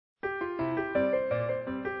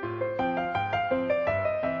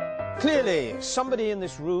Clearly, somebody in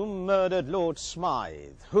this room murdered Lord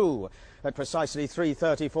Smythe, who, at precisely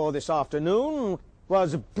 3:34 this afternoon,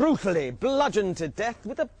 was brutally bludgeoned to death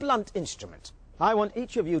with a blunt instrument. I want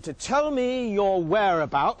each of you to tell me your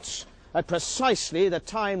whereabouts at precisely the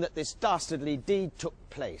time that this dastardly deed took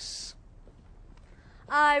place.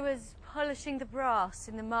 I was polishing the brass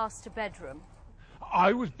in the master bedroom.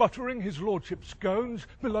 I was buttering his lordship's scones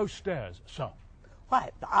below stairs, sir. Why,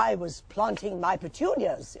 I was planting my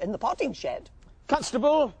petunias in the potting shed.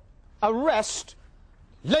 Constable, arrest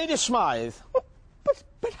Lady Smythe.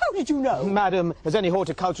 But how did you know? Madam, as any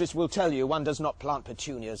horticulturist will tell you, one does not plant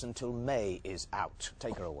petunias until May is out.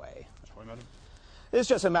 Take her away. Sorry, madam. It's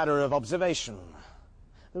just a matter of observation.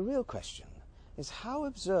 The real question is, how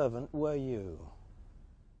observant were you?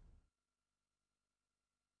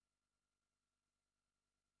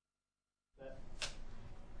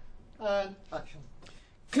 Action.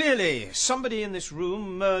 Clearly, somebody in this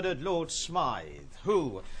room murdered Lord Smythe,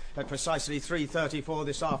 who, at precisely 3:34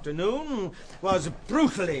 this afternoon, was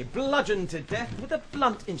brutally bludgeoned to death with a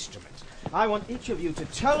blunt instrument. I want each of you to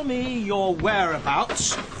tell me your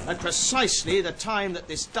whereabouts at precisely the time that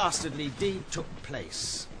this dastardly deed took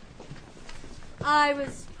place. I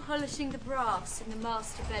was polishing the brass in the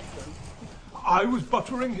master bedroom. I was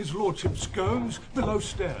buttering his lordship's scones below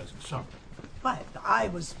stairs, sir. Why, I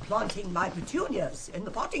was planting my petunias in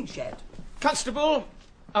the potting shed. Constable,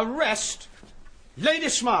 arrest Lady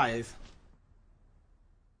Smythe.